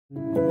If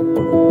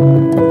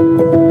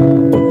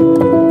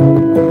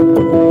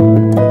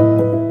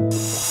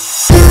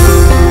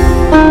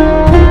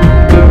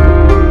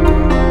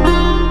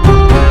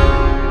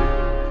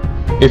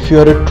you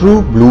are a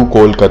true blue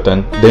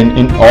Kolkatan, then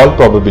in all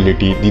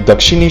probability the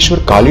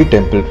Dakshineshwar Kali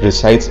Temple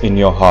resides in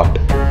your heart.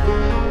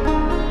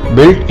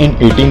 Built in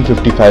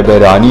 1855 by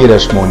Rani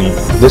Rashmoni,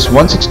 this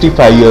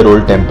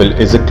 165-year-old temple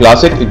is a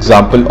classic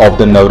example of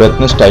the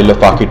Navratna style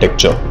of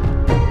architecture.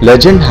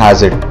 Legend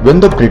has it, when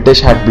the British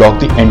had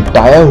blocked the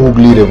entire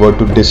Hooghly river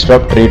to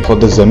disrupt trade for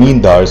the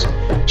zamindars,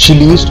 she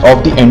leased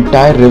off the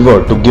entire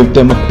river to give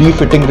them a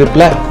befitting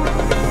reply.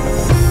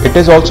 It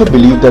is also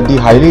believed that the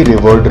highly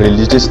revered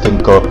religious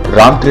thinker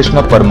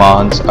Ramakrishna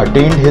Paramahansa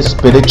attained his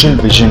spiritual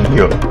vision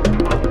here.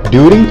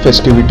 During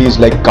festivities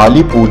like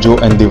Kali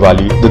Pujo and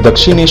Diwali, the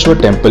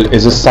Dakshineshwar temple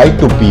is a sight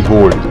to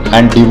behold,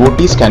 and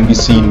devotees can be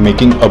seen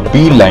making a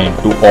beeline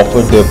to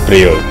offer their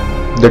prayer.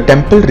 The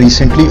temple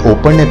recently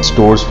opened its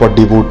doors for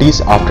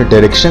devotees after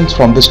directions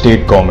from the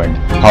state government.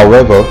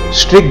 However,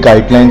 strict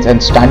guidelines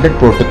and standard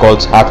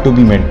protocols have to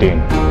be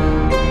maintained.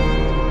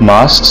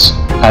 Masks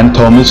and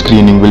thermal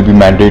screening will be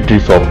mandatory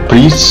for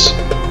priests,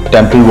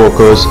 temple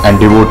workers and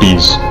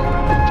devotees.